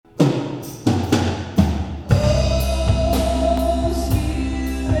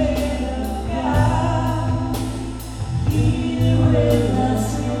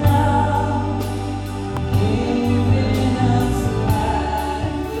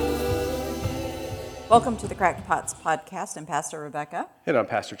Welcome to the Cracked Pots podcast. I'm Pastor Rebecca. And I'm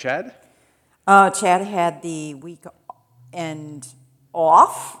Pastor Chad. Chad had the weekend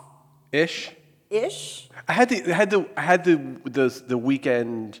off. Ish. I had the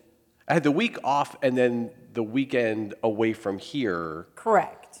weekend. I had the week off and then the weekend away from here.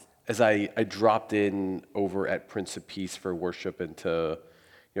 Correct. As I dropped in over at Prince of Peace for worship and to,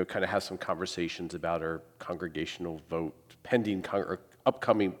 kind of have some conversations about our congregational vote,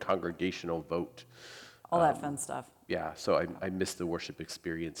 upcoming congregational vote. All that fun stuff. Yeah, so I missed the worship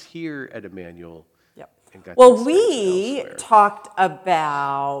experience here at Emmanuel. Yep. And got Well, to we elsewhere. talked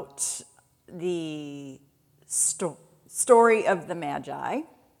about the story of the Magi,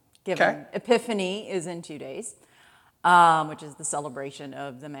 given Okay. Epiphany is in 2 days, which is the celebration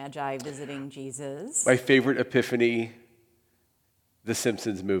of the Magi visiting Jesus. My favorite Epiphany, the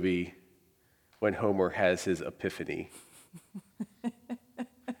Simpsons movie, when Homer has his epiphany.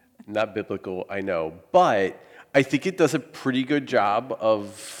 Not biblical, I know, but I think it does a pretty good job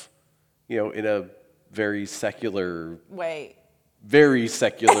of, in a very secular way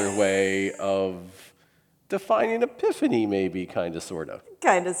of defining epiphany, maybe, kind of, sort of.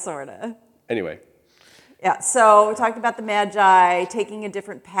 Kind of, sort of. Anyway. Yeah, so we talked about the Magi, taking a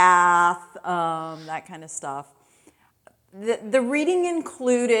different path, that kind of stuff. The reading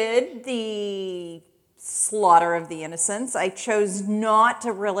included the slaughter of the innocents. I chose not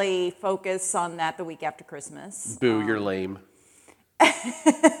to really focus on that the week after Christmas. Boo, you're lame. I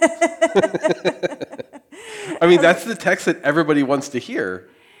mean, that's the text that everybody wants to hear.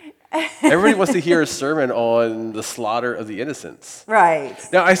 Everybody wants to hear a sermon on the slaughter of the innocents. Right.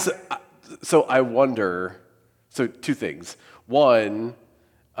 Now, I wonder, two things. One,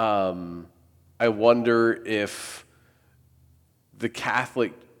 I wonder if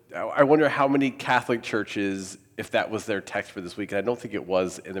I wonder how many Catholic churches, if that was their text for this week, and I don't think it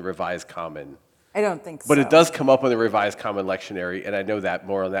was in the Revised Common. I don't think so. But it does come up in the Revised Common lectionary, and I know that,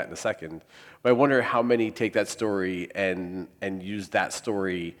 more on that in a second. But I wonder how many take that story and use that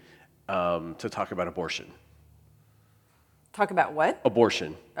story to talk about abortion. Talk about what?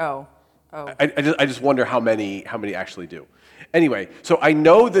 Abortion. Oh. I just wonder how many actually do. Anyway, so I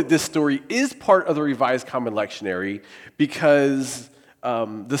know that this story is part of the Revised Common Lectionary because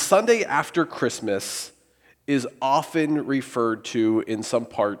the Sunday after Christmas is often referred to in some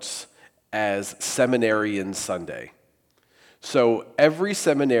parts as Seminarian Sunday. So every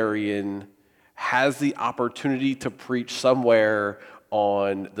seminarian has the opportunity to preach somewhere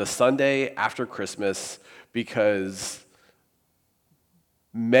on the Sunday after Christmas because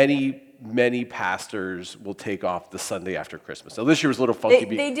many pastors will take off the Sunday after Christmas. So this year was a little funky.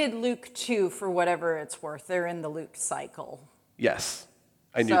 They did Luke 2 for whatever it's worth. They're in the Luke cycle. Yes,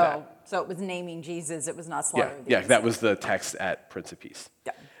 I knew that. So it was naming Jesus. It was not slaughter. Yeah, that was the text at Prince of Peace.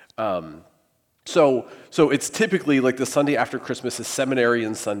 Yeah. So it's typically like the Sunday after Christmas is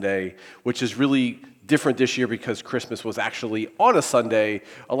Seminarian Sunday, which is really different this year because Christmas was actually on a Sunday.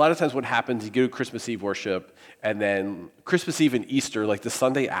 A lot of times what happens, you go to Christmas Eve worship, and then Christmas Eve and Easter, like the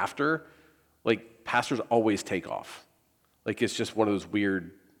Sunday after, like pastors always take off. Like it's just one of those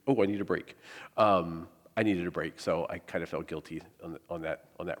weird, I need a break. I needed a break, so I kind of felt guilty on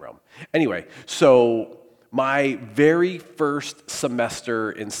that realm. Anyway, so my very first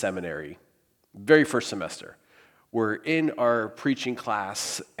semester in seminary, we're in our preaching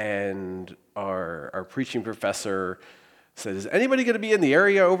class, and our preaching professor said, "Is anybody going to be in the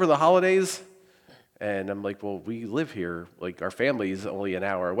area over the holidays?" And I'm like, "Well, we live here. Like, our family's only an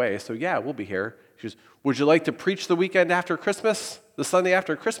hour away, so yeah, we'll be here." She goes, "Would you like to preach the weekend after Christmas, the Sunday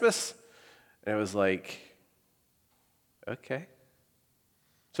after Christmas?" And I was like, "Okay."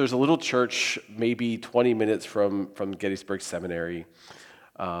 So there's a little church, maybe 20 minutes from Gettysburg Seminary.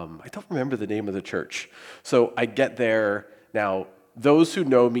 I don't remember the name of the church. So I get there. Now, those who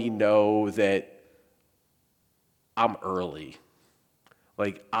know me know that I'm early.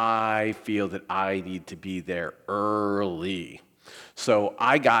 Like, I feel that I need to be there early. So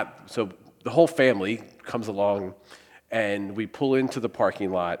the whole family comes along, and we pull into the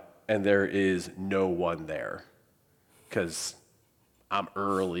parking lot, and there is no one there because I'm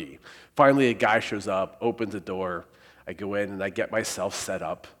early. Finally, a guy shows up, opens the door. I go in and I get myself set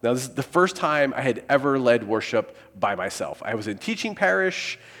up. Now, this is the first time I had ever led worship by myself. I was in teaching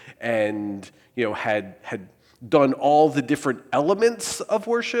parish and, had done all the different elements of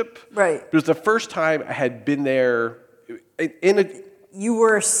worship. Right. It was the first time I had been there You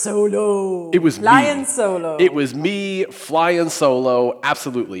were solo. It was flying me. solo. It was me flying solo,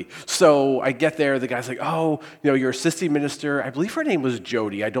 absolutely. So I get there, the guy's like, oh, your assisting minister, I believe her name was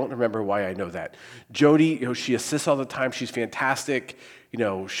Jody. I don't remember why I know that. Jody, she assists all the time. She's fantastic.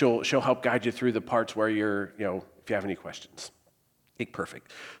 She'll help guide you through the parts where you're, if you have any questions.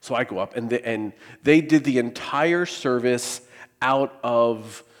 Perfect. So I go up, and they did the entire service out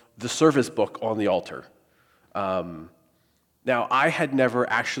of the service book on the altar. Now, I had never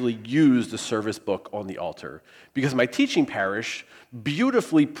actually used the service book on the altar because my teaching parish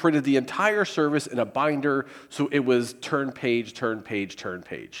beautifully printed the entire service in a binder, so it was turn page, turn page, turn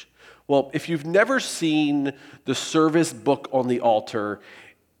page. Well, if you've never seen the service book on the altar,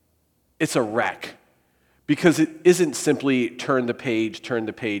 it's a wreck because it isn't simply turn the page, turn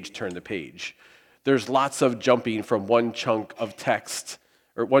the page, turn the page. There's lots of jumping from one chunk of text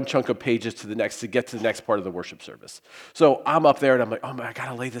or one chunk of pages to the next to get to the next part of the worship service. So I'm up there and I'm like, oh man, I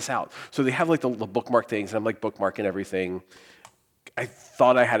gotta lay this out. So they have like the bookmark things and I'm like bookmarking everything. I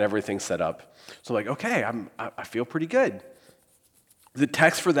thought I had everything set up. So I'm like, okay, I feel pretty good. The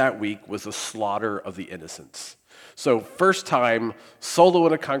text for that week was the slaughter of the innocents. So first time solo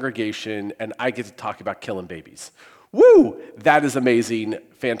in a congregation and I get to talk about killing babies. Woo! That is amazing,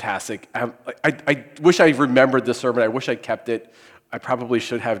 fantastic. I wish I remembered the sermon. I wish I kept it. I probably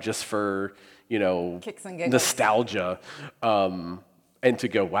should have just for, Kicks and giggles. nostalgia, and to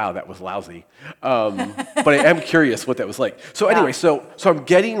go, wow, that was lousy. But I am curious what that was like. So anyway, so I'm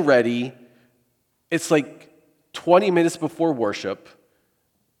getting ready. It's like 20 minutes before worship,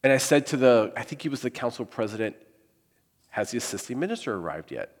 and I said to I think he was the council president, has the assisting minister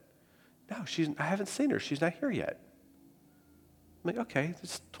arrived yet? No, I haven't seen her. She's not here yet. I'm like, okay,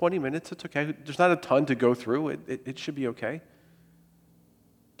 it's 20 minutes. It's okay. There's not a ton to go through. It should be okay.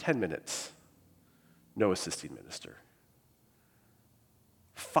 10 minutes, no assisting minister.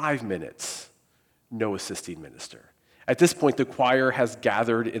 5 minutes, no assisting minister. At this point, the choir has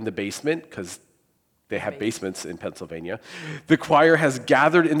gathered in the basement because they have basements in Pennsylvania. The choir has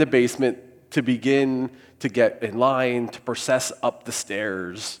gathered in the basement to begin to get in line, to process up the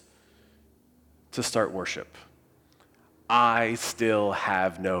stairs to start worship. I still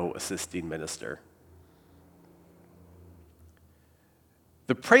have no assisting minister.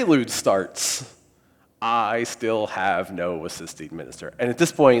 The prelude starts. I still have no assisting minister. And at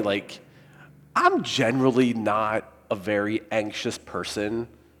this point, I'm generally not a very anxious person.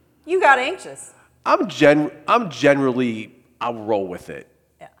 You got anxious. I'm generally, I'll roll with it.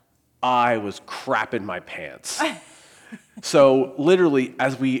 Yeah. I was crapping my pants. So literally,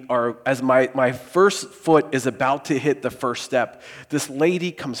 as my first foot is about to hit the first step, this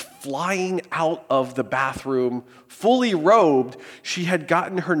lady comes flying out of the bathroom, fully robed. She had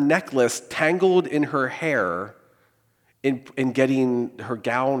gotten her necklace tangled in her hair in getting her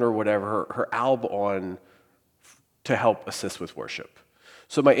gown or whatever, her alb on to help assist with worship.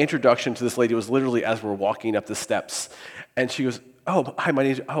 So my introduction to this lady was literally as we're walking up the steps, and she goes, "Oh, hi, my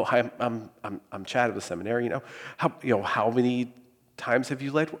name's I'm Chad of the seminary. How many times have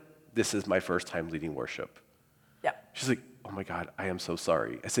you led? This is my first time leading worship." Yeah. She's like, "Oh my God, I am so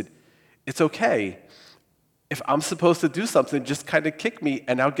sorry." I said, "It's okay. If I'm supposed to do something, just kind of kick me,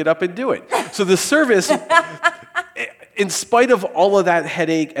 and I'll get up and do it." So the service, in spite of all of that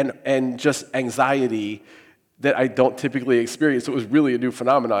headache and just anxiety that I don't typically experience, it was really a new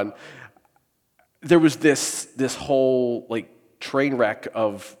phenomenon. There was this whole train wreck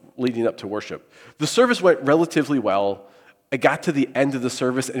of leading up to worship. The service went relatively well. I got to the end of the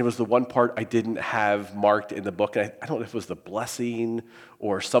service, and it was the one part I didn't have marked in the book. And I don't know if it was the blessing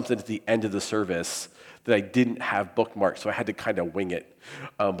or something at the end of the service that I didn't have bookmarked, so I had to kind of wing it.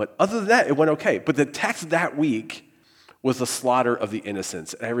 But other than that, it went okay. But the text that week was the slaughter of the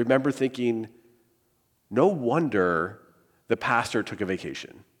innocents. And I remember thinking, no wonder the pastor took a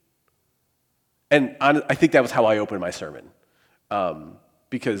vacation. And I think that was how I opened my sermon.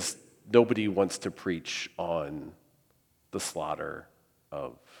 Because nobody wants to preach on the slaughter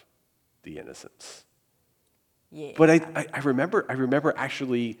of the innocents. Yeah. But I remember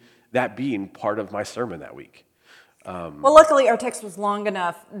actually that being part of my sermon that week. Well, luckily our text was long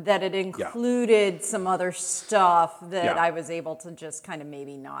enough that it included some other stuff that I was able to just kind of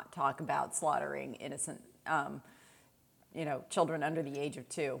maybe not talk about slaughtering innocent, children under the age of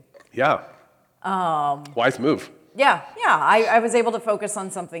 2. Yeah. Wise move. Yeah. I was able to focus on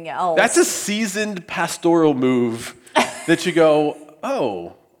something else. That's a seasoned pastoral move that you go,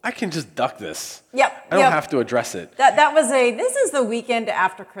 oh, I can just duck this. Yep. I don't have to address it. That was this is the weekend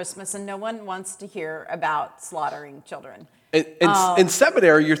after Christmas, and no one wants to hear about slaughtering children. In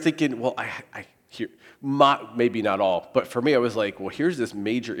seminary, you're thinking, well, I hear maybe not all, but for me, I was like, well, here's this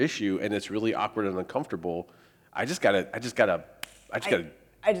major issue, and it's really awkward and uncomfortable. I just gotta I just deal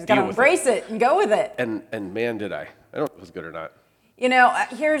gotta with embrace it and go with it. And man, did I! I don't know if it was good or not.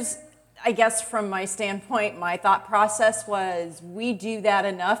 Here's, I guess from my standpoint, my thought process was we do that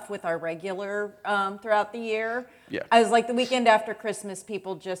enough with our regular throughout the year. Yeah. I was like, the weekend after Christmas,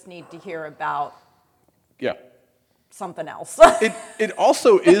 people just need to hear about something else. It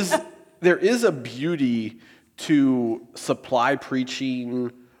also is, there is a beauty to supply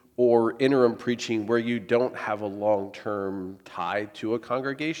preaching or interim preaching where you don't have a long-term tie to a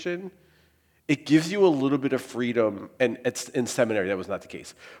congregation. It gives you a little bit of freedom, and it's in seminary, that was not the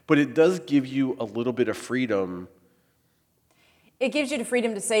case. But it does give you a little bit of freedom. It gives you the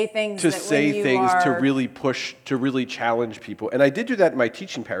freedom to say things. To really push, to really challenge people. And I did do that in my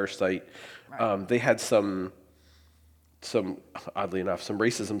teaching parish site. Right. They had some, oddly enough, some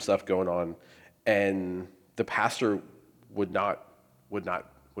racism stuff going on, and the pastor would not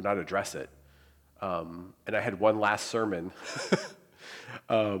address it. And I had one last sermon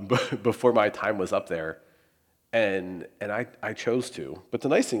before my time was up there, and I chose to. But the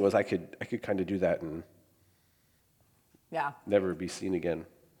nice thing was I could kind of do that and never be seen again,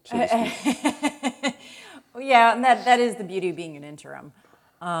 so to speak. Yeah, and that is the beauty of being an interim.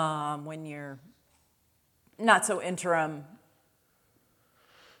 When you're not so interim.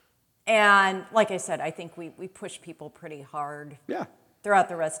 And like I said, I think we push people pretty hard throughout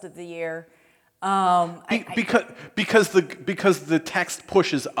the rest of the year. Because the text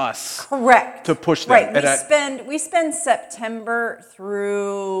pushes us correct to push them. Right. We spend September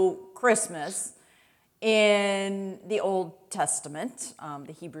through Christmas in the Old Testament,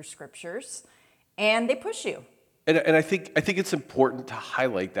 the Hebrew Scriptures, and they push you. And I think it's important to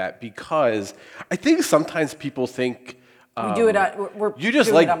highlight that, because I think sometimes people think we do it. You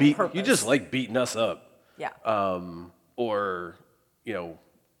just like beating us up. Yeah. Or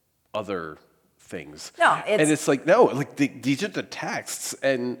other things. No, it's like, no, like these are the texts,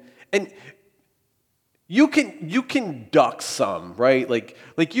 and you can duck some, right?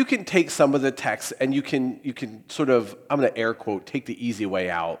 Like you can take some of the text and you can sort of, I'm going to air quote, take the easy way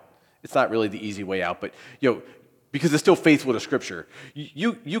out. It's not really the easy way out, but because it's still faithful to Scripture.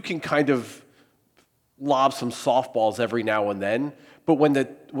 You can kind of lob some softballs every now and then, but when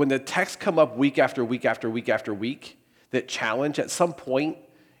the texts come up week after week after week after week that challenge, at some point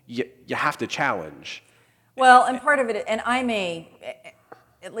you have to challenge. Well, and part of it, and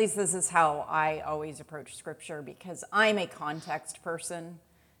at least this is how I always approach Scripture, because I'm a context person.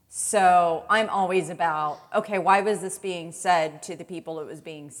 So I'm always about, okay, why was this being said to the people it was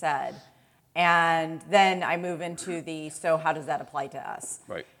being said? And then I move into so how does that apply to us?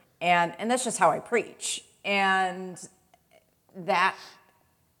 Right. And that's just how I preach. And that,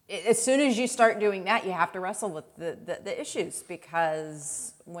 as soon as you start doing that, you have to wrestle with the issues,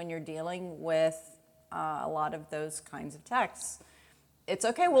 because when you're dealing with a lot of those kinds of texts, it's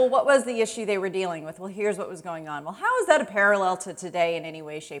okay, well, what was the issue they were dealing with? Well, here's what was going on. Well, how is that a parallel to today in any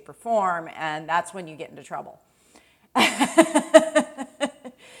way, shape, or form? And that's when you get into trouble.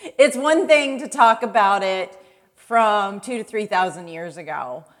 It's one thing to talk about it from 2,000 to 3,000 years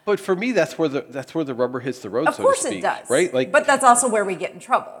ago. But for me, that's where the rubber hits the road. Of course it does, right? But that's also where we get in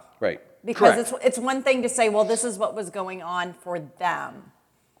trouble, right? Because it's one thing to say, well, this is what was going on for them.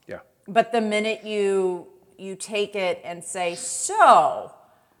 Yeah. But the minute you take it and say, so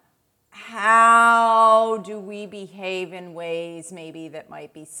how do we behave in ways maybe that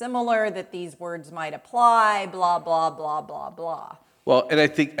might be similar, that these words might apply, blah, blah, blah, blah, blah. Well, and I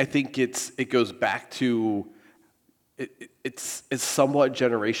think it goes back to it's somewhat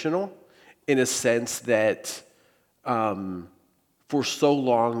generational, in a sense that for so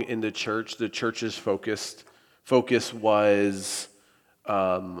long in the church's focus was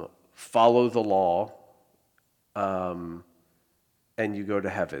follow the law, and you go to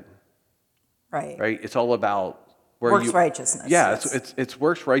heaven. Right. Right. It's all about works righteousness. Yeah, it's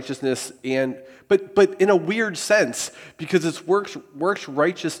works righteousness, but in a weird sense, because it's works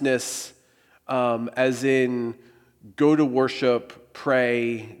righteousness, as in go to worship,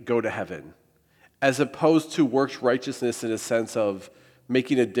 pray, go to heaven, as opposed to works righteousness in a sense of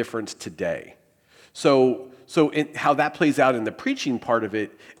making a difference today. So how that plays out in the preaching part of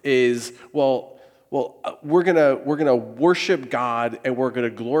it is, we're gonna worship God, and we're gonna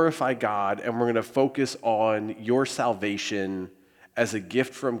glorify God, and we're gonna focus on your salvation as a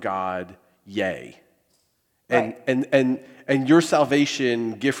gift from God. Yay! Right. And your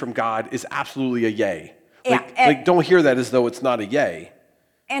salvation gift from God is absolutely a yay. Yeah, Don't hear that as though it's not a yay.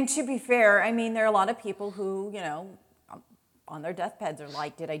 And to be fair, I mean, there are a lot of people who, on their deathbeds are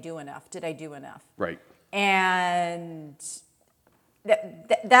like, did I do enough? Did I do enough? Right. And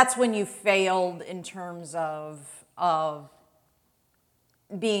that's when you failed in terms of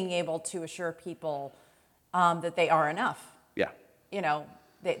being able to assure people that they are enough. Yeah. You know,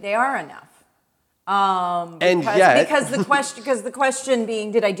 they are enough. And yet, Because the question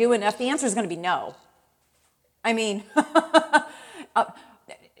being, did I do enough? The answer is going to be no. I mean,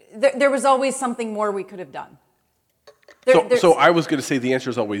 there was always something more we could have done. so I was going to say the answer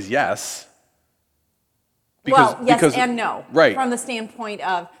is always yes. Yes and no. Right. From the standpoint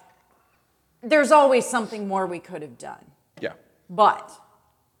of, there's always something more we could have done. Yeah. But.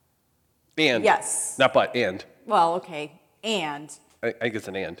 And. Yes. Not but, and. Well, okay. And. I think it's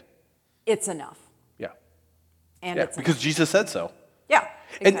an and. It's enough. Yeah. And yeah, it's because enough. Jesus said so. Yeah.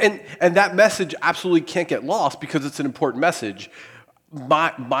 Exactly. And that message absolutely can't get lost because it's an important message.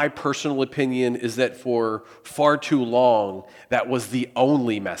 My personal opinion is that for far too long, that was the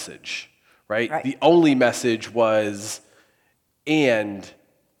only message, right? The only message was, and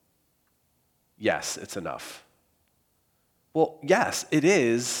yes, it's enough. Well, yes, it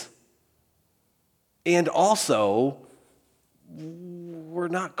is. And also, we're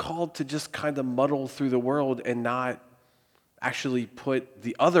not called to just kind of muddle through the world and not actually put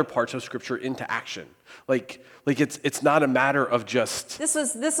the other parts of Scripture into action. Like it's not a matter of just. This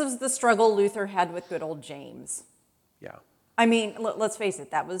was the struggle Luther had with good old James. Yeah. I mean, let's face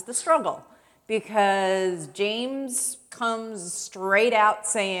it, that was the struggle. Because James comes straight out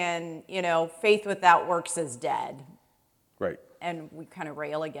saying, faith without works is dead. Right. And we kind of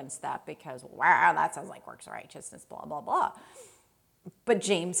rail against that because, wow, that sounds like works of righteousness, blah, blah, blah. But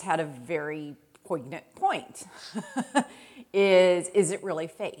James had a very poignant point. Is it really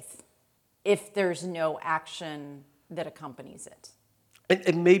faith if there's no action that accompanies it?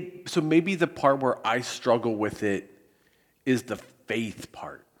 And maybe the part where I struggle with it is the faith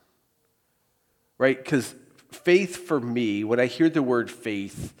part, right? Because faith for me, when I hear the word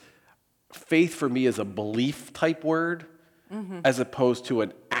faith for me is a belief type word as opposed to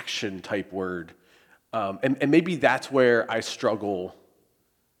an action type word. And maybe that's where I struggle.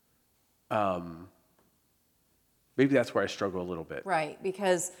 Maybe that's where I struggle a little bit. Right,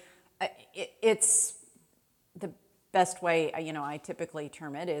 because it's the best way, I typically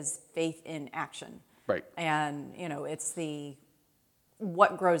term it is faith in action. Right. And, it's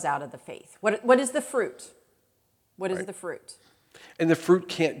what grows out of the faith. What is the fruit? What is the fruit? And the fruit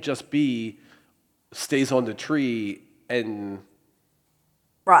can't just be stays on the tree and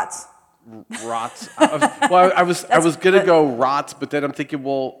rots. I was gonna go rots, but then I'm thinking,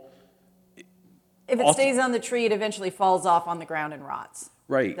 well, if it stays on the tree, it eventually falls off on the ground and rots.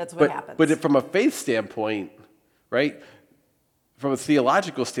 Right. That's what happens. But from a faith standpoint, right? From a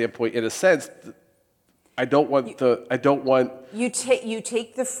theological standpoint, in a sense, I don't want. You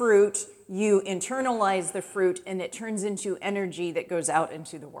take the fruit, you internalize the fruit, and it turns into energy that goes out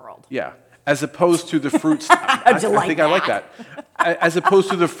into the world. Yeah. As opposed to the fruit. I like that. As opposed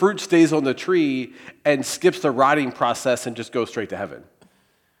to the fruit stays on the tree and skips the rotting process and just goes straight to heaven.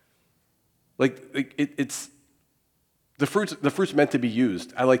 It's the fruit's meant to be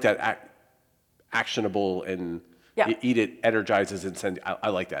used. I like that actionable and eat it energizes and send. I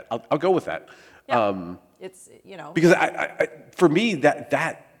like that. I'll go with that. Yeah. It's because I for me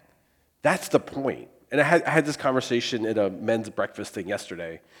that's the point. And I had this conversation at a men's breakfast thing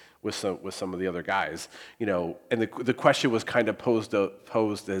yesterday with some of the other guys, and the question was kind of posed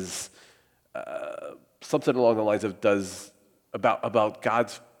as something along the lines of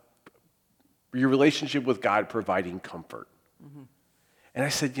about your relationship with God providing comfort. Mm-hmm. And I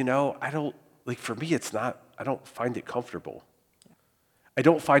said, I don't for me it's not. I don't find it comfortable. Yeah. I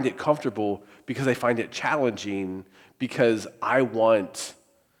don't find it comfortable because I find it challenging because I want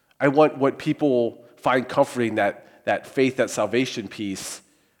what people find comforting, that faith, that salvation piece.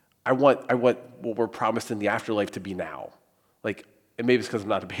 I want what we're promised in the afterlife to be now. And maybe it's because I'm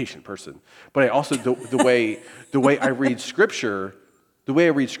not a patient person, but I also the way I read Scripture,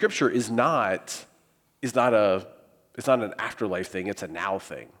 is not an afterlife thing. It's a now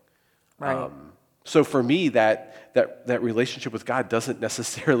thing. Right. So for me, that relationship with God isn't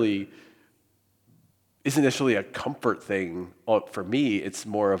necessarily a comfort thing. For me, it's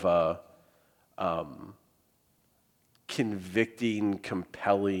more of a convicting,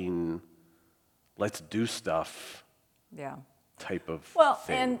 compelling, let's do stuff type of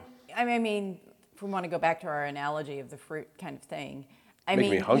thing. And I mean, if we want to go back to our analogy of the fruit kind of thing,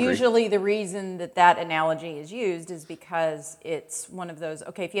 usually the reason that analogy is used is because it's one of those,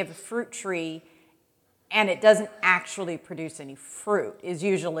 okay, if you have a fruit tree and it doesn't actually produce any fruit is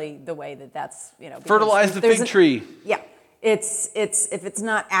usually the way that's, fertilize the fig tree. Yeah. It's if it's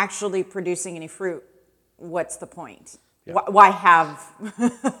not actually producing any fruit, what's the point? Yeah. Why have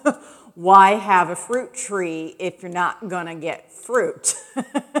why have a fruit tree if you're not gonna get fruit?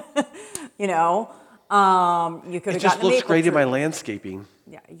 You know, you could It have just gotten a looks maple great in my tree. landscaping.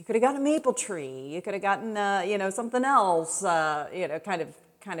 Yeah, you could have gotten a maple tree. You could have gotten, something else,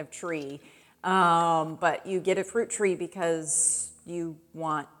 kind of tree. But you get a fruit tree because you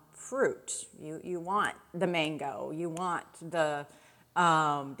want fruit. You want the mango. You want the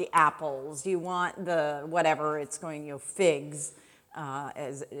apples. You want the whatever it's going, figs.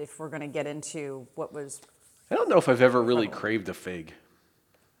 As if we're going to get into what was, I don't know if I've ever really craved a fig.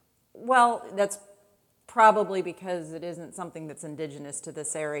 well, that's probably because it isn't something that's indigenous to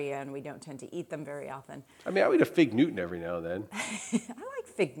this area, and we don't tend to eat them very often. I mean, I eat a fig Newton every now and then. I like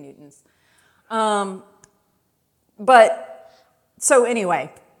fig Newtons. But so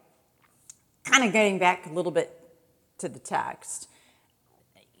anyway, kind of getting back a little bit to the text,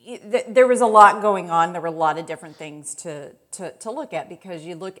 there was a lot going on. There were a lot of different things to look at, because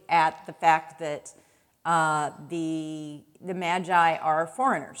you look at the fact that the Magi are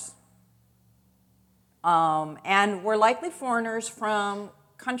foreigners. And were likely foreigners from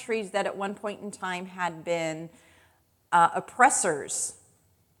countries that at one point in time had been oppressors.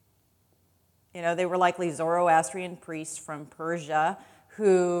 They were likely Zoroastrian priests from Persia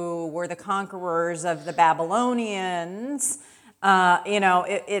who were the conquerors of the Babylonians.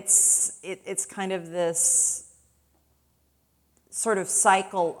 It's kind of this sort of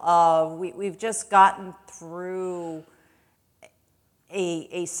cycle of we've just gotten through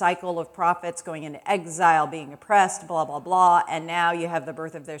a cycle of prophets going into exile, being oppressed, blah, blah, blah, and now you have the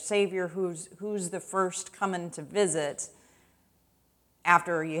birth of their Savior, who's the first coming to visit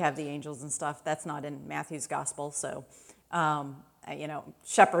after you have the angels and stuff. That's not in Matthew's gospel, so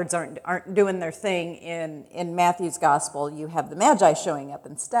shepherds aren't doing their thing in Matthew's gospel. You have the Magi showing up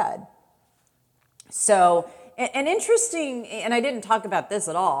instead. So an interesting, and I didn't talk about this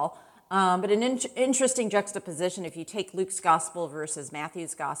at all, but an interesting juxtaposition if you take Luke's gospel versus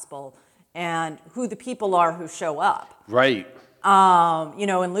Matthew's gospel and who the people are who show up. Right.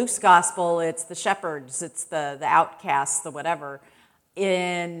 In Luke's gospel, it's the shepherds, it's the outcasts, the whatever.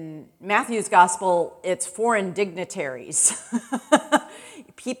 In Matthew's gospel, it's foreign dignitaries,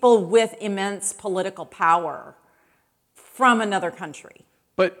 people with immense political power from another country.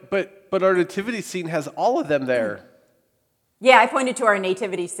 But our nativity scene has all of them there. Yeah, I pointed to our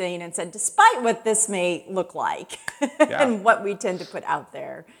nativity scene and said, despite what this may look like and what we tend to put out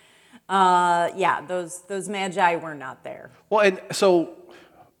there, those Magi were not there. Well, and so,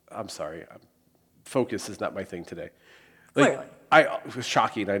 I'm sorry, focus is not my thing today. Clearly. It was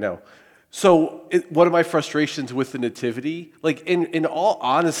shocking, I know. So one of my frustrations with the nativity, in all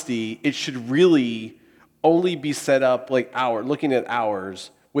honesty, it should really only be set up looking at ours,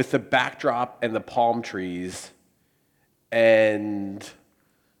 with the backdrop and the palm trees and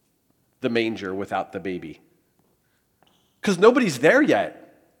the manger without the baby. Because nobody's there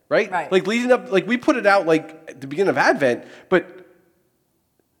yet, right? Right. Leading up, we put it out at the beginning of Advent, but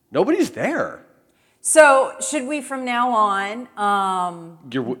nobody's there. So should we from now on,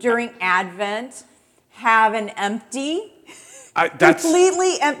 during Advent, have an empty,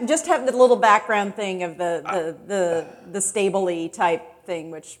 completely just have the little background thing of the stable-y type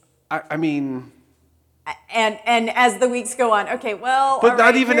thing, which I mean, and as the weeks go on, okay, well, but all not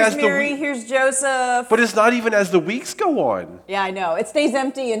right, even here's as Mary, here's Joseph. But it's not even as the weeks go on. Yeah, I know. It stays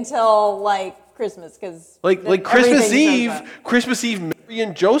empty until Christmas, because Christmas Eve, Mary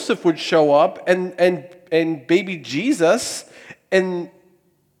and Joseph would show up, and baby Jesus, and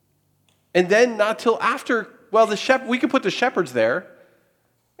then not till after. Well, we could put the shepherds there.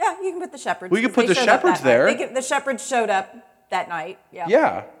 Yeah, you can put the shepherds. We could put the shepherds there. The shepherds showed up that night. Yeah.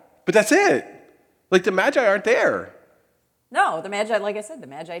 Yeah, but that's it. The Magi aren't there. No, the Magi, like I said, the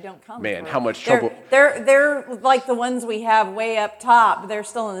Magi don't come. Man, how much trouble. They're like the ones we have way up top. They're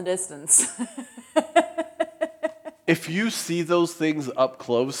still in the distance. If you see those things up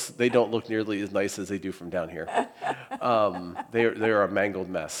close, they don't look nearly as nice as they do from down here. They're a mangled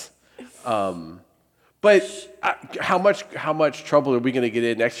mess. But how much trouble are we going to get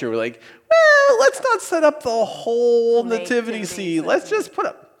in next year? We're let's not set up the whole nativity scene. Let's just put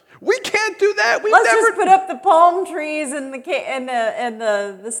up. We can't do that. Let's just put up the palm trees and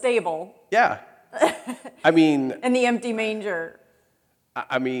the stable. Yeah. I mean. And the empty manger.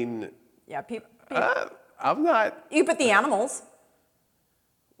 I mean. Yeah, people. I'm not. You put the animals.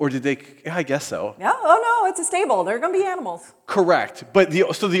 Or did they? I guess so. Yeah. Oh no, it's a stable. There are going to be animals. Correct. But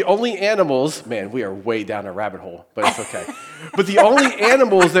the only animals, man, we are way down a rabbit hole, but it's okay. But the only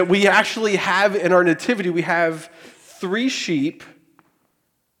animals that we actually have in our nativity, we have 3 sheep.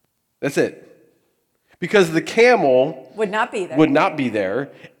 That's it. because the camel Would not be there. would not be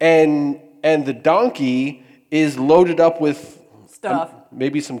there, and the donkey is loaded up with Stuff.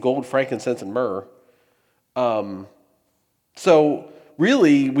 maybe some gold, frankincense, and myrrh. So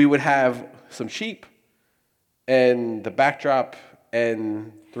really, we would have some sheep and the backdrop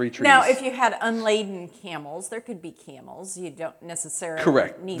and 3 trees. Now, if you had unladen camels, there could be camels. You don't necessarily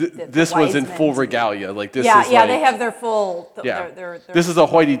Correct. need This was in wise full men to- regalia. Like this Yeah, is yeah, like, they have their full. yeah. They're This is a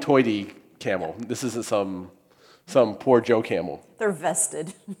hoity-toity camel. This isn't some poor Joe camel. they're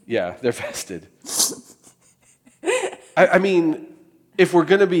vested. Yeah, they're vested. I mean, if we're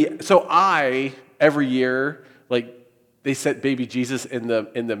gonna be every year, like they set baby Jesus in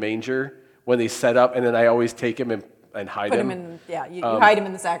the manger when they set up, and then I always take him and hide Put him. him in. Yeah, you hide him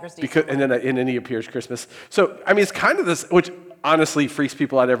in the sacristy. And then he appears Christmas. So I mean, it's kind of this, which honestly freaks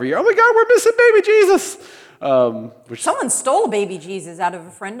people out every year. Oh my God, we're missing baby Jesus. Which Someone stole baby Jesus out of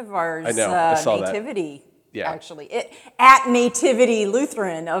a friend of ours. I know, I saw that. Nativity. Yeah. Actually, at Nativity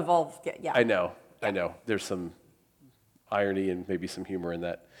Lutheran of all. Yeah. I know. There's some irony and maybe some humor in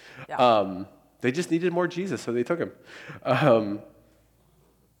that. Yeah. They just needed more Jesus, so they took him. I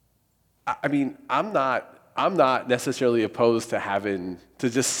mean, I'm not necessarily opposed to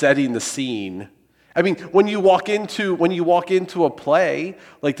just setting the scene. I mean, when you walk into a play,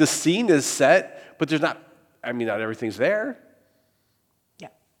 like the scene is set, but not everything's there. Yeah.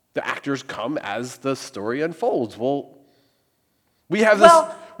 The actors come as the story unfolds. Well, we have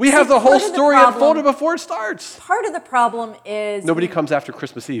the whole story unfolded before it starts. Part of the problem is Nobody comes after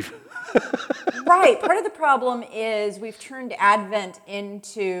Christmas Eve. right. Part of the problem is we've turned Advent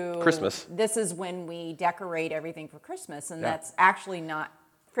into Christmas. This is when we decorate everything for Christmas, and Yeah. that's actually not.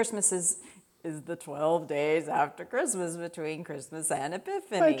 Christmas is the 12 days after Christmas between Christmas and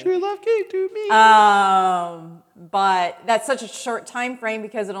Epiphany. My true love came to me. But that's such a short time frame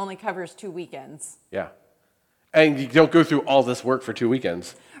because it only covers 2 weekends. Yeah. And you don't go through all this work for 2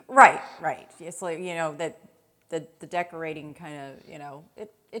 weekends. Right. It's like, that the decorating kind of,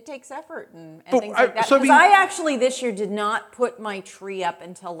 it takes effort and things like that. Because I actually this year did not put my tree up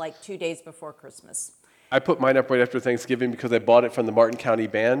until like 2 days before Christmas. I put mine up right after Thanksgiving because I bought it from the Martin County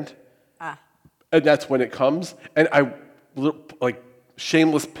Band. And that's when it comes. And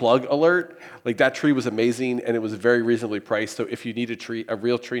shameless plug alert, like that tree was amazing and it was very reasonably priced. So if you need a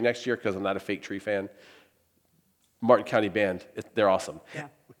real tree next year, because I'm not a fake tree fan, Martin County Band, they're awesome. Yeah.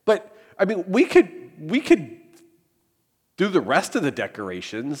 But I mean, we could do the rest of the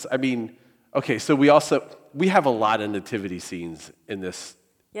decorations. I mean, okay, so we have a lot of nativity scenes in this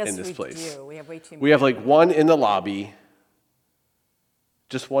place. Yes, we do. We have way too many. We have like one in the lobby.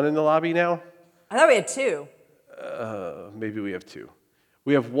 Just one in the lobby now? I thought we had 2. Maybe we have 2.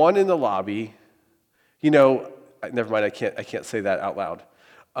 We have one in the lobby. Never mind. I can't say that out loud.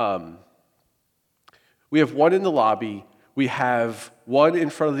 We have one in the lobby. We have one in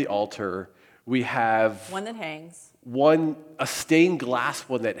front of the altar. We have One that hangs. a stained glass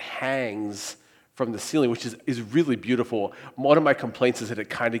one that hangs from the ceiling, which is really beautiful. One of my complaints is that it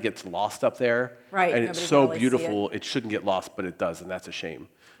kind of gets lost up there. Right. And it's nobody so can really see beautiful, it shouldn't get lost, but it does, and that's a shame.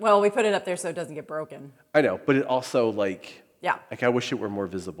 Well, we put it up there so it doesn't get broken. I know, but it also Yeah. I wish it were more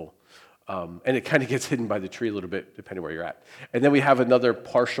visible. And it kind of gets hidden by the tree a little bit, depending where you're at. And then we have another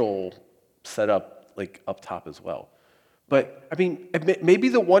partial setup, like up top as well. But, I mean, maybe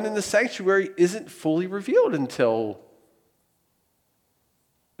the one in the sanctuary isn't fully revealed until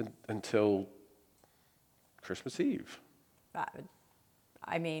Christmas Eve.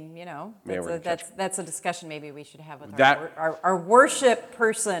 I mean, Man, we're that's a discussion maybe we should have with That- our worship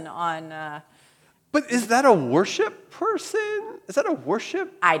person on. But is that a worship person? Is that a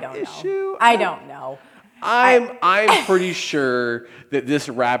worship I don't issue? know. I don't know. I'm pretty sure that this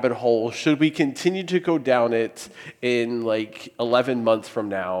rabbit hole, should we continue to go down it in like 11 months from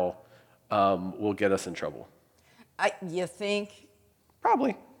now, will get us in trouble. You think?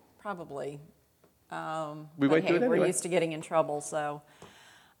 Probably. Probably. We might do it We're anyway. used to getting in trouble, so.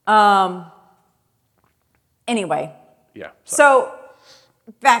 Anyway. Yeah. Sorry. So,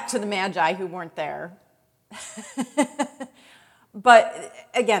 back to the Magi who weren't there. But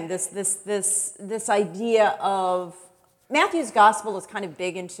again, this idea of Matthew's gospel is kind of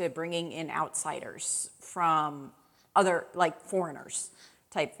big into bringing in outsiders from other, like foreigners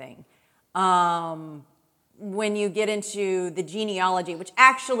type thing. When you get into the genealogy, which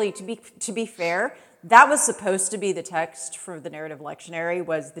actually, to be fair, that was supposed to be the text for the narrative lectionary,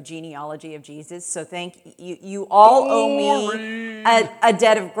 was the genealogy of Jesus. So thank you. You all owe me a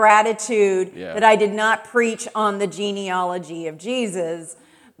debt of gratitude that I did not preach on the genealogy of Jesus,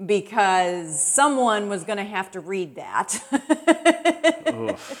 because someone was going to have to read that.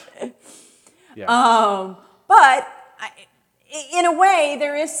 Yeah. But in a way,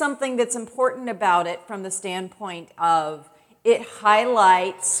 there is something that's important about it from the standpoint of it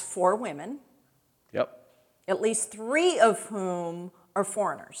highlights 4 women, Yep. at least 3 of whom are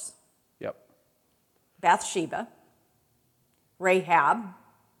foreigners. Yep. Bathsheba, Rahab,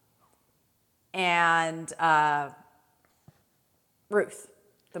 and Ruth,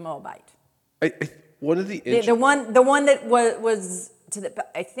 the Moabite. One of the The one that was to the,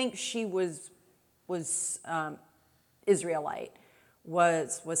 I think she was Israelite,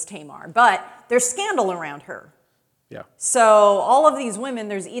 was Tamar, but there's scandal around her. yeah. So all of these women,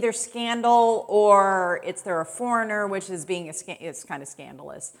 there's either scandal or they're a foreigner, which is it's kind of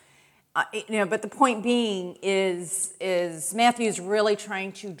scandalous. But the point being is Matthew's really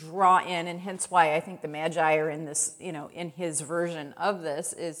trying to draw in, and hence why I think the Magi are in this, in his version of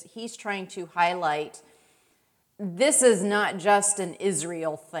this, is he's trying to highlight this is not just an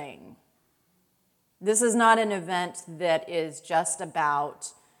Israel thing. This is not an event that is just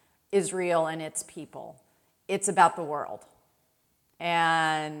about Israel and its people. It's about the world.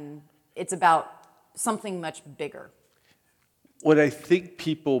 And it's about something much bigger. What I think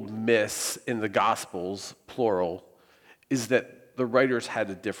people miss in the Gospels, plural, is that the writers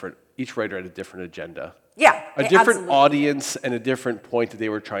each writer had a different agenda. Yeah, A different absolutely. audience and a different point that they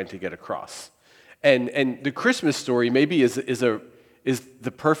were trying to get across. And the Christmas story maybe is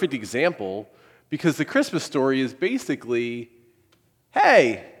the perfect example, because the Christmas story is basically,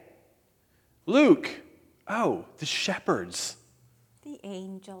 hey, Luke, the shepherds, The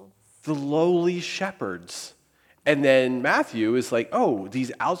angels. the lowly shepherds. And then Matthew is like,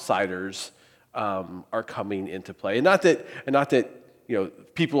 these outsiders are coming into play. And not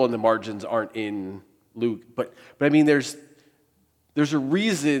that people on the margins aren't in Luke, but I mean there's a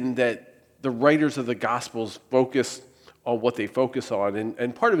reason that the writers of the Gospels focus on what they focus on,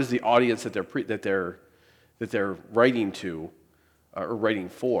 and part of it is the audience that they're writing to or writing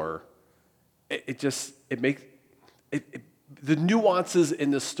for. The nuances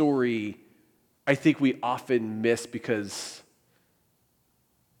in the story, I think we often miss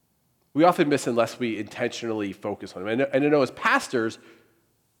unless we intentionally focus on them. And I know as pastors,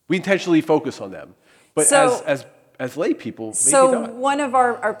 we intentionally focus on them, but So- as lay people, maybe So not. one of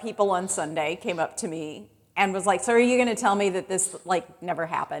our people on Sunday came up to me and was like, "So are you going to tell me that this never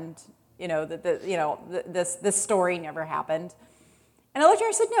happened? This story never happened?" And I looked at her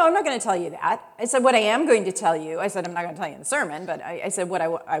and said, "No, I'm not going to tell you that." I said, "What I am going to tell you," I said, "I'm not going to tell you in the sermon, but I said what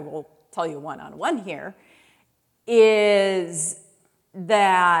I will tell you one-on-one here is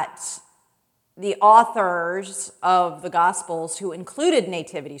that the authors of the Gospels who included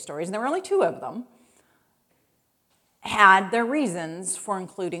nativity stories, and there were only 2 of them, had their reasons for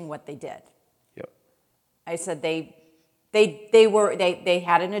including what they did." Yep. I said they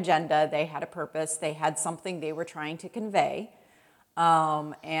had an agenda, they had a purpose, they had something they were trying to convey,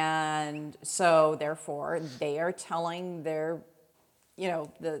 and so therefore they are telling their,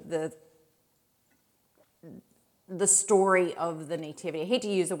 the story of the nativity. I hate to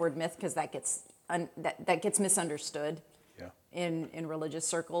use the word myth because that gets misunderstood. Yeah. In religious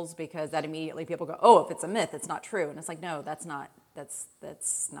circles, because that immediately people go, "Oh, if it's a myth, it's not true." And it's like, no, that's not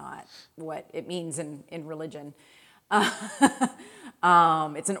what it means in religion.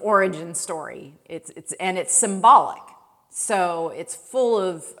 It's an origin story. It's symbolic. So it's full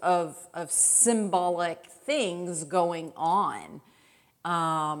of symbolic things going on.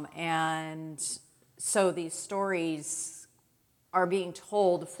 And so these stories are being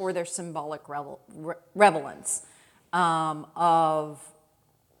told for their symbolic relevance. Of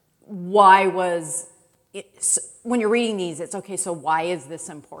why was it, when you're reading these, it's okay, so why is this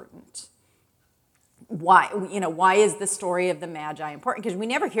important? Why is the story of the Magi important? Because we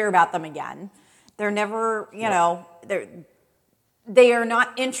never hear about them again. They're never, they are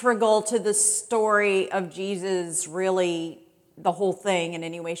not integral to the story of Jesus, really, the whole thing in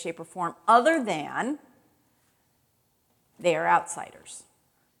any way, shape, or form, other than they are outsiders.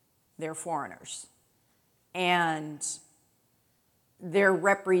 They're foreigners. And they're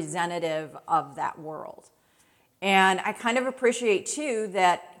representative of that world. And I kind of appreciate, too,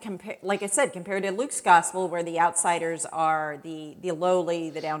 that, like I said, compared to Luke's gospel, where the outsiders are the lowly,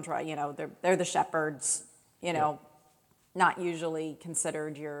 the downtrodden, they're the shepherds, not usually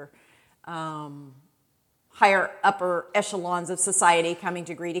considered your higher upper echelons of society coming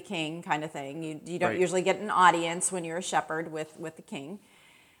to greet a king kind of thing. You don't usually get an audience when you're a shepherd with the king.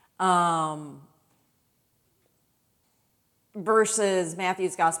 Versus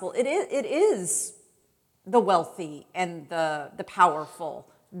Matthew's gospel, it is the wealthy and the powerful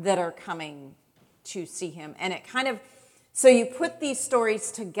that are coming to see him. And it kind of So you put these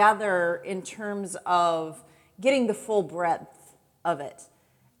stories together in terms of getting the full breadth of it.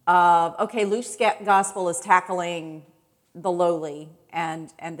 Okay, Luke's gospel is tackling the lowly and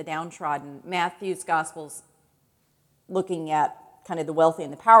the downtrodden. Matthew's gospel's looking at kind of the wealthy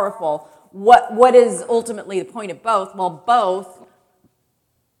and the powerful. What is ultimately the point of both? Well, both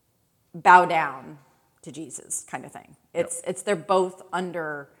bow down to Jesus, kind of thing. It's they're both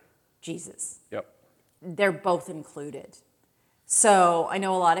under Jesus. Yep. They're both included. So I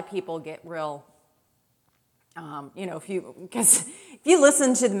know a lot of people get real, because if you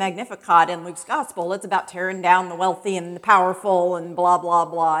listen to the Magnificat in Luke's gospel, it's about tearing down the wealthy and the powerful and blah, blah,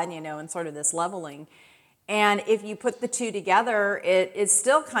 blah, and sort of this leveling. And if you put the two together, it is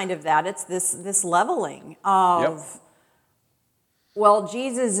still kind of that. It's this leveling of, well,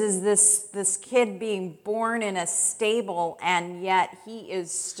 Jesus is this kid being born in a stable, and yet he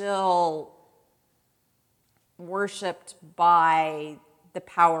is still worshipped by the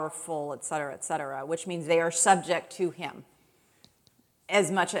powerful, et cetera, which means they are subject to him as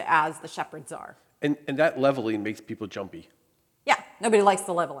much as the shepherds are. And that leveling makes people jumpy. Yeah, nobody likes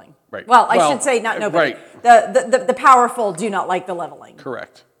the leveling. Right. Well, I should say not nobody. Right. The powerful do not like the leveling.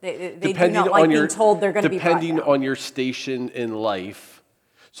 Correct. They do not like being told they're going to be brought down. Depending on your station in life.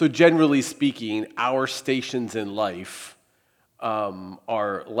 So generally speaking, our stations in life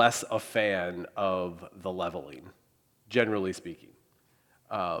are less a fan of the leveling, generally speaking.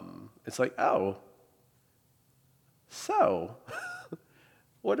 It's like, oh, so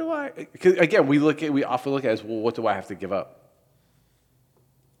what do I? Because again, we often look at it as, well, what do I have to give up?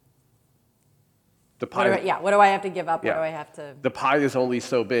 The pie. What do I have to give up? Yeah. What do I have to? The pie is only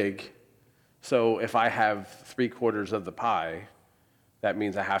so big, so if I have 3/4 of the pie, that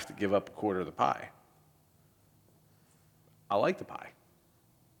means I have to give up 1/4 of the pie. I like the pie.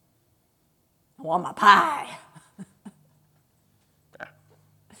 I want my pie.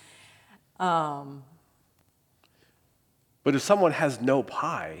 But if someone has no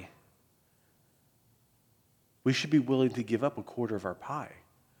pie, we should be willing to give up 1/4 of our pie,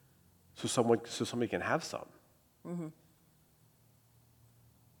 so somebody can have some. Mm-hmm.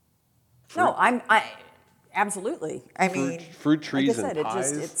 No, I absolutely. I mean, fruit trees like I said, and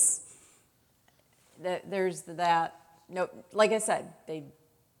pies. it's there's that. No, like I said,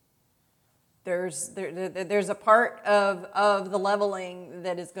 there's a part of the leveling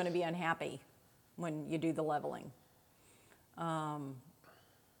that is going to be unhappy when you do the leveling.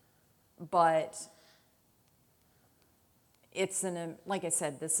 But it's like I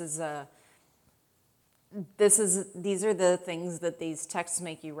said, these are the things that these texts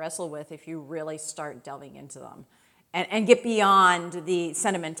make you wrestle with if you really start delving into them and get beyond the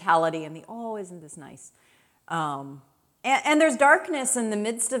sentimentality and the, oh, isn't this nice? And there's darkness in the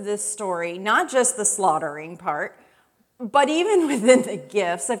midst of this story, not just the slaughtering part, but even within the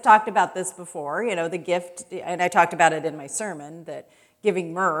gifts. I've talked about this before, the gift, and I talked about it in my sermon, that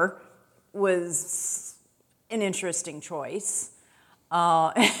giving myrrh was an interesting choice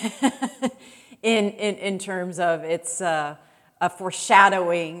in terms of it's a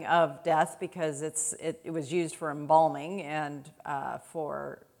foreshadowing of death, because it was used for embalming and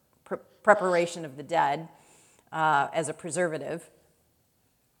for preparation of the dead as a preservative.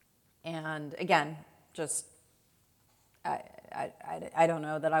 And again, just I don't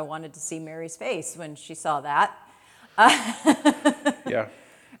know that I wanted to see Mary's face when she saw that. Yeah.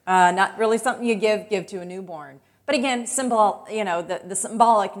 Not really something you give to a newborn. But again, the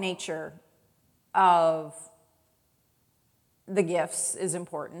symbolic nature of the gifts is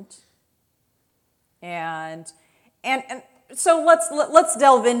important. And so let's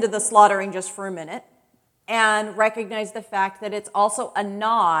delve into the slaughtering just for a minute and recognize the fact that it's also a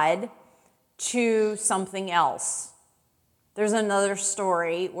nod to something else. There's another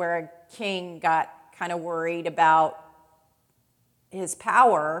story where a king got kind of worried about his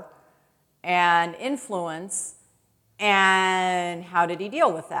power and influence, and how did he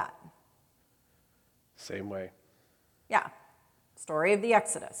deal with that? Same way. Yeah. Story of the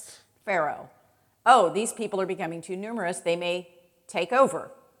Exodus. Pharaoh. Oh, these people are becoming too numerous. They may take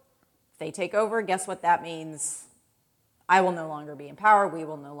over. If they take over, guess what that means? I will no longer be in power. We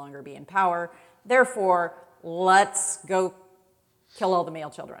will no longer be in power. Therefore, let's go kill all the male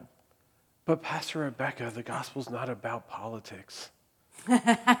children. But Pastor Rebecca, the gospel's not about politics.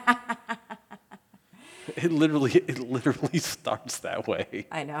 It literally starts that way.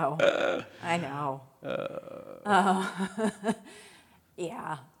 I know. I know.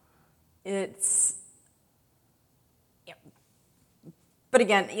 Yeah. It's. Yeah. But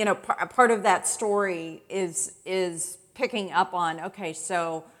again, part of that story is picking up on, okay,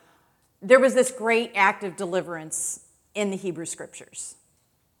 so there was this great act of deliverance in the Hebrew Scriptures.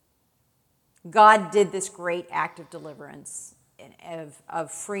 God did this great act of deliverance,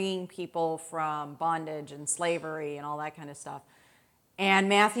 of freeing people from bondage and slavery and all that kind of stuff. And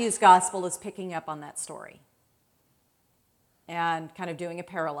Matthew's gospel is picking up on that story and kind of doing a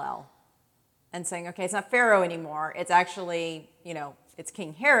parallel and saying, okay, it's not Pharaoh anymore. It's actually, it's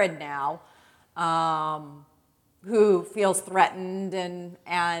King Herod now, who feels threatened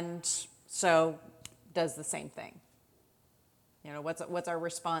and so does the same thing. What's our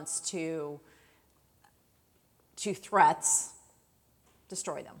response to threats?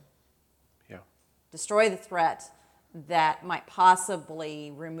 Destroy them. Yeah. Destroy the threat that might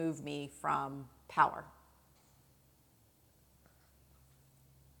possibly remove me from power.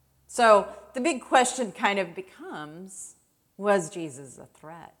 So the big question kind of becomes, was Jesus a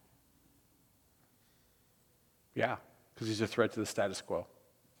threat? Yeah, because he's a threat to the status quo.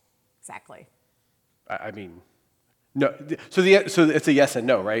 Exactly. I mean, no. So it's a yes and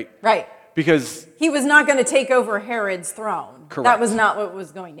no, right? Right. Because he was not going to take over Herod's throne. Correct. That was not what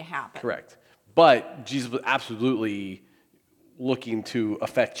was going to happen. Correct. But Jesus was absolutely looking to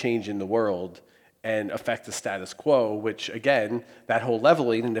affect change in the world and affect the status quo, which, again, that whole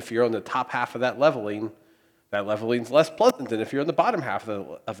leveling, and if you're on the top half of that leveling's less pleasant than if you're on the bottom half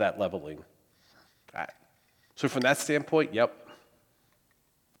of that leveling. So from that standpoint, yep.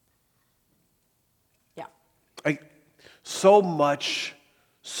 Yeah. So much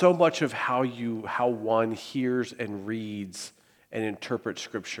of how one hears and reads and interprets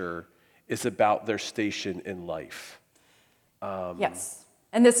Scripture is about their station in life. Yes.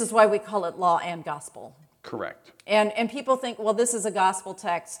 And this is why we call it law and gospel. Correct. And people think, well, this is a gospel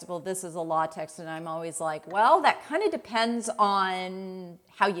text, well, this is a law text, and I'm always like, well, that kind of depends on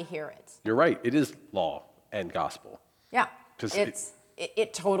how you hear it. You're right. It is law and gospel. Yeah.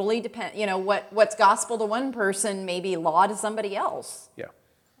 It totally depends. What's gospel to one person may be law to somebody else. Yeah.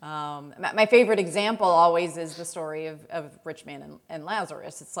 My favorite example always is the story of rich man and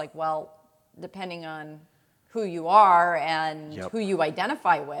Lazarus. It's like, well, depending on who you are and Yep. who you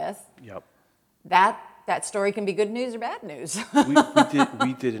identify with, Yep. that story can be good news or bad news.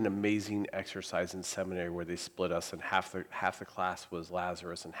 we did an amazing exercise in seminary where they split us, and half the class was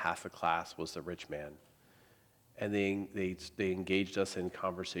Lazarus and half the class was the rich man, and they engaged us in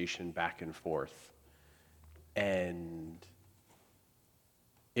conversation back and forth, and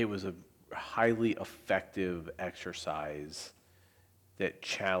it was a highly effective exercise that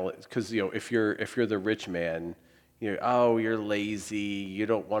challenged, because if you're the rich man, you're lazy, you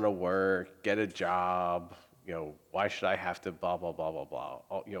don't want to work, get a job, why should I have to blah blah blah blah blah,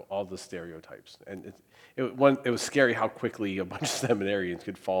 all the stereotypes, and it was scary how quickly a bunch of seminarians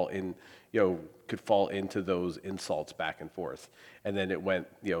could fall into those insults back and forth, and then it went,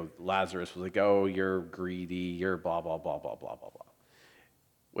 Lazarus was like, oh, you're greedy, you're blah blah blah blah blah blah blah,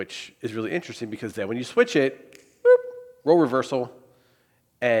 which is really interesting because then when you switch it, boop, role reversal,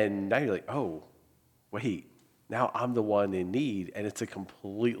 and now you're like, oh, wait. Now I'm the one in need, and it's a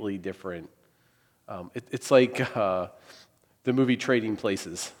completely different. It's like the movie Trading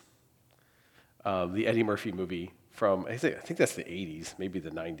Places, the Eddie Murphy movie from I think that's the '80s, maybe the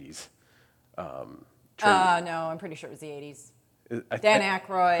 '90s. No, I'm pretty sure it was the 80s. Dan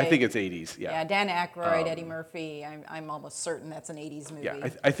Aykroyd. I think it's '80s. Yeah. Yeah, Dan Aykroyd, Eddie Murphy. I'm almost certain that's an 80s movie. Yeah,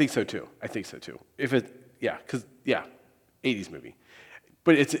 I think so too. If it, because 80s movie.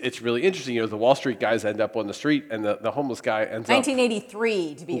 But it's really interesting. The Wall Street guys end up on the street, and the homeless guy ends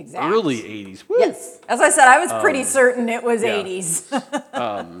 1983, to be exact. Early 80s. Woo! Yes. As I said, I was pretty certain it was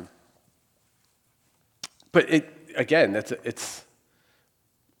 80s. But it's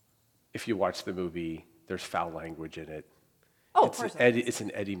if you watch the movie, there's foul language in it. Oh, of course. It's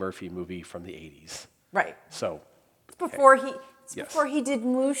an Eddie Murphy movie from the 80s. Right. So. Before he did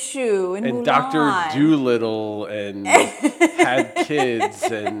Mushu and Mulan. Dr. Dolittle and had kids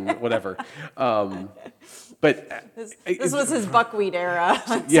and whatever. But this was his buckwheat era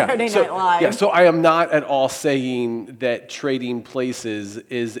on Saturday Night Live. Yeah, so I am not at all saying that Trading Places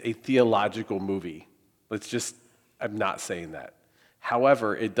is a theological movie. I'm not saying that.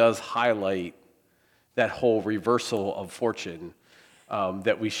 However, it does highlight that whole reversal of fortune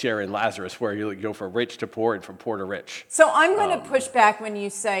that we share in Lazarus, where you go from rich to poor and from poor to rich. So I'm going to push back when you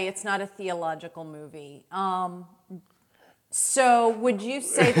say it's not a theological movie. So would you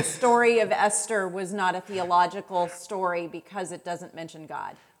say the story of Esther was not a theological story because it doesn't mention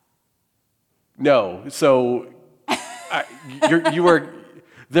God? No. So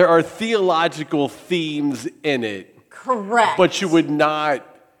there are theological themes in it. Correct. But you would not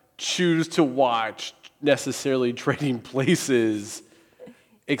choose to watch necessarily Trading Places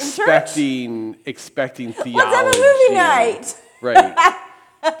expecting theology. Let's have a movie night. Right.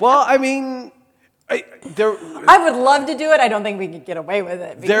 Well, I mean, I would love to do it. I don't think we could get away with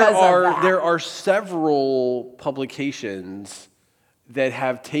it because of that. There are several publications that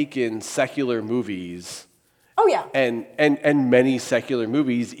have taken secular movies. Oh yeah. And many secular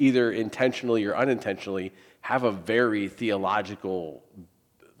movies, either intentionally or unintentionally, have a very theological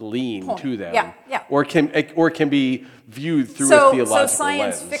lean to them. Yeah. Or can be viewed through a theological lens. So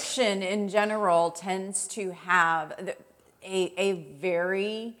science fiction in general tends to have a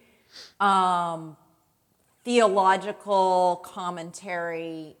very theological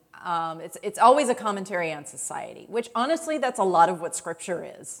commentary. It's always a commentary on society, which honestly, that's a lot of what Scripture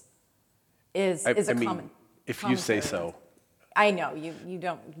is. If you say so. I know you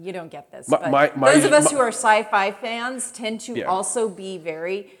don't get this. But those of us who are sci-fi fans tend to also be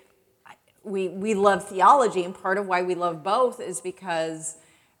very. We love theology, and part of why we love both is because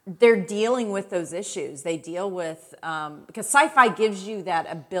they're dealing with those issues. They deal with because sci-fi gives you that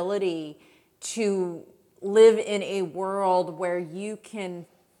ability to live in a world where you can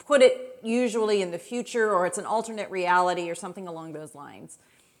put it usually in the future, or it's an alternate reality, or something along those lines,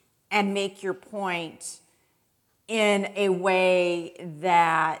 and make your point in a way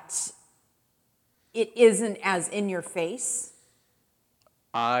that it isn't as in your face.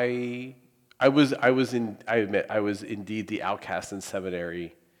 I admit I was indeed the outcast in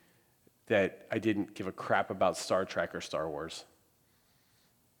seminary that I didn't give a crap about Star Trek or Star Wars.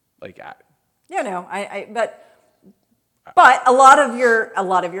 But a lot of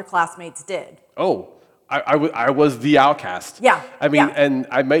your classmates did. Oh, I was the outcast. Yeah. I mean, and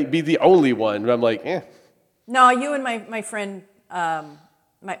I might be the only one, but I'm like, eh. No, you and my friend,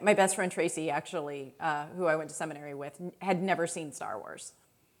 my best friend Tracy, actually, who I went to seminary with, had never seen Star Wars.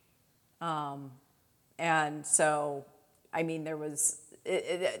 And so, I mean,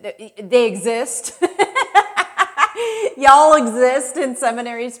 they exist. Y'all exist in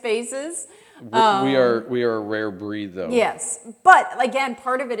seminary spaces. We are a rare breed, though. Yes, but again,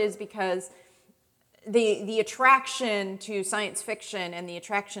 part of it is because the attraction to science fiction and the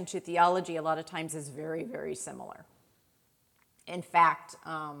attraction to theology a lot of times is very, very similar. In fact,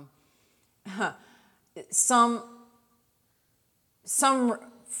 some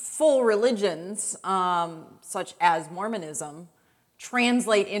full religions, such as Mormonism,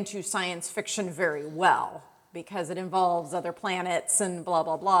 translate into science fiction very well because it involves other planets and blah,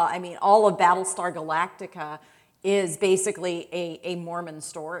 blah, blah. I mean, all of Battlestar Galactica is basically a Mormon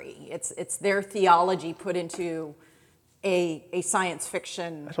story. It's their theology put into a science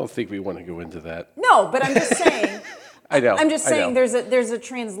fiction. I don't think we want to go into that. No, but I'm just saying. I know. I'm just saying there's a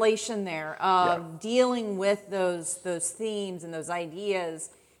translation there of dealing with those themes and those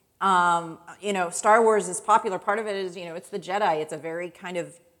ideas. Star Wars is popular. Part of it is, it's the Jedi. It's a very kind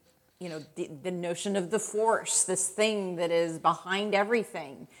of, the notion of the Force, this thing that is behind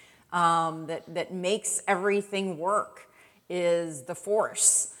everything. That makes everything work is the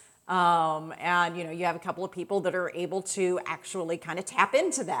Force. And you have a couple of people that are able to actually kind of tap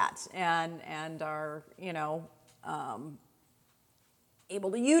into that and are, able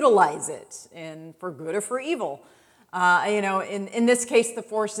to utilize it for good or for evil. In this case, the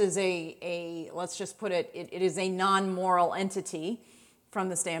Force is let's just put it is a non-moral entity from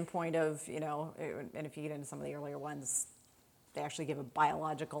the standpoint of, and if you get into some of the earlier ones, they actually give a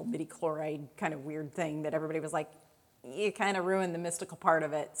biological midi-chloride kind of weird thing that everybody was like, you kind of ruined the mystical part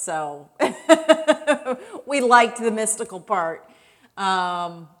of it. So we liked the mystical part.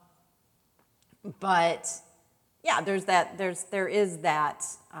 But yeah, there is that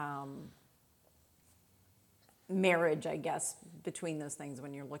marriage, I guess, between those things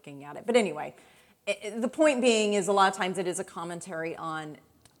when you're looking at it. But anyway, the point being is a lot of times it is a commentary on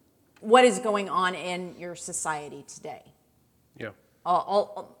what is going on in your society today. Yeah.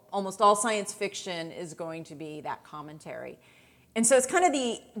 Almost all science fiction is going to be that commentary. And so it's kind of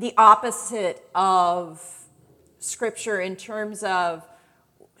the opposite of Scripture in terms of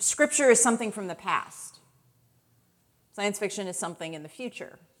Scripture is something from the past. Science fiction is something in the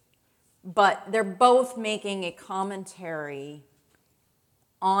future. But they're both making a commentary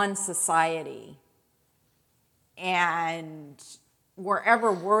on society. And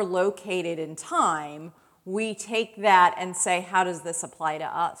wherever we're located in time, we take that and say, how does this apply to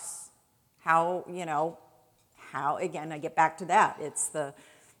us? How, again, I get back to that. It's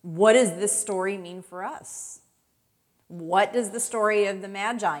what does this story mean for us? What does the story of the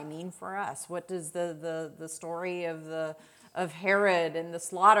Magi mean for us? What does the story of Herod and the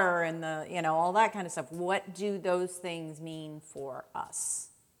slaughter and all that kind of stuff, what do those things mean for us?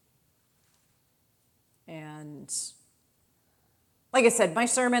 And like I said, my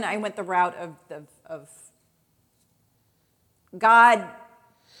sermon, I went the route of God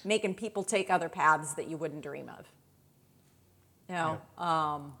making people take other paths that you wouldn't dream of. You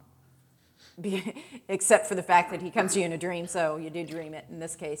know, except for the fact that he comes to you in a dream, so you do dream it in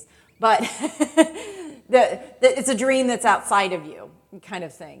this case. But it's a dream that's outside of you, kind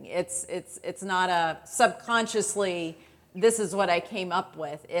of thing. It's not a subconsciously, this is what I came up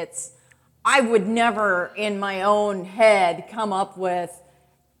with. It's, I would never in my own head come up with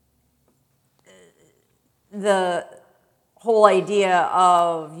the whole idea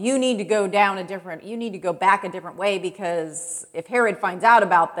of you need to go back a different way, because if Herod finds out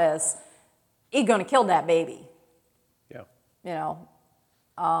about this, he's going to kill that baby. Yeah. You know,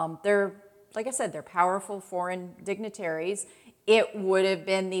 they're, like I said, they're powerful foreign dignitaries. It would have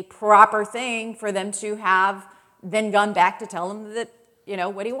been the proper thing for them to have then gone back to tell him that, you know,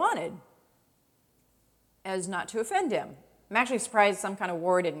 what he wanted, as not to offend him. I'm actually surprised some kind of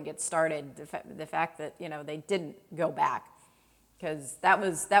war didn't get started, the fact that, you know, they didn't go back, because that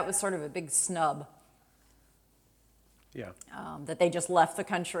was sort of a big snub. Yeah. That they just left the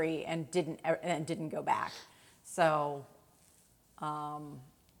country and didn't go back. So I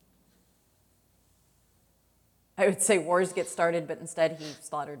would say wars get started, but instead he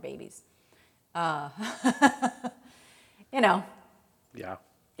slaughtered babies. You know. Yeah.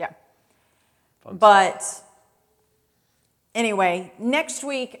 Yeah. Fun But anyway, next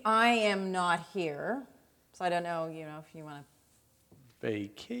week I am not here, so I don't know, you know, if you want to.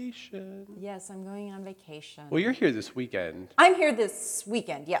 Vacation. Yes, I'm going on vacation. Well, you're here this weekend. I'm here this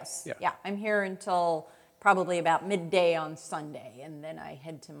weekend, yes. Yeah. I'm here until probably about midday on Sunday, and then I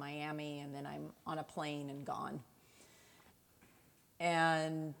head to Miami, and then I'm on a plane and gone.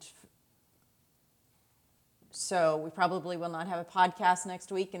 And so we probably will not have a podcast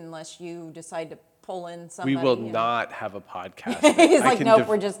next week unless you decide to pull in somebody. We will not have a podcast. He's like, nope,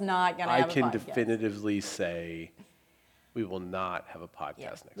 we're just not going to have a podcast. I can definitively say we will not have a podcast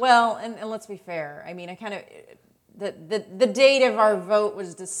next week. Well, and let's be fair. I mean, I kind of, the date of our vote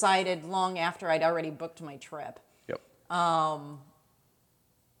was decided long after I'd already booked my trip. Yep.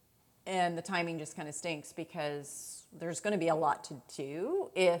 And the timing just kind of stinks, because there's going to be a lot to do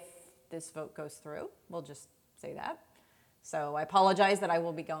if this vote goes through. We'll just say that. So I apologize that I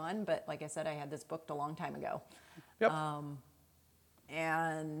will be gone, but like I said, I had this booked a long time ago. Yep.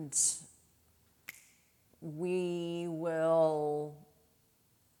 And we will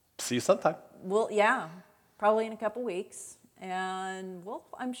see you sometime. Yeah, probably in a couple weeks. And we'll,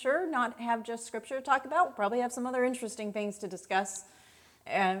 I'm sure, not have just scripture to talk about. We'll probably have some other interesting things to discuss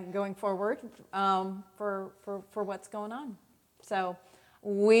going forward for what's going on. So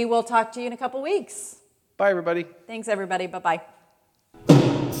we will talk to you in a couple weeks. Bye, everybody. Thanks, everybody. Bye-bye.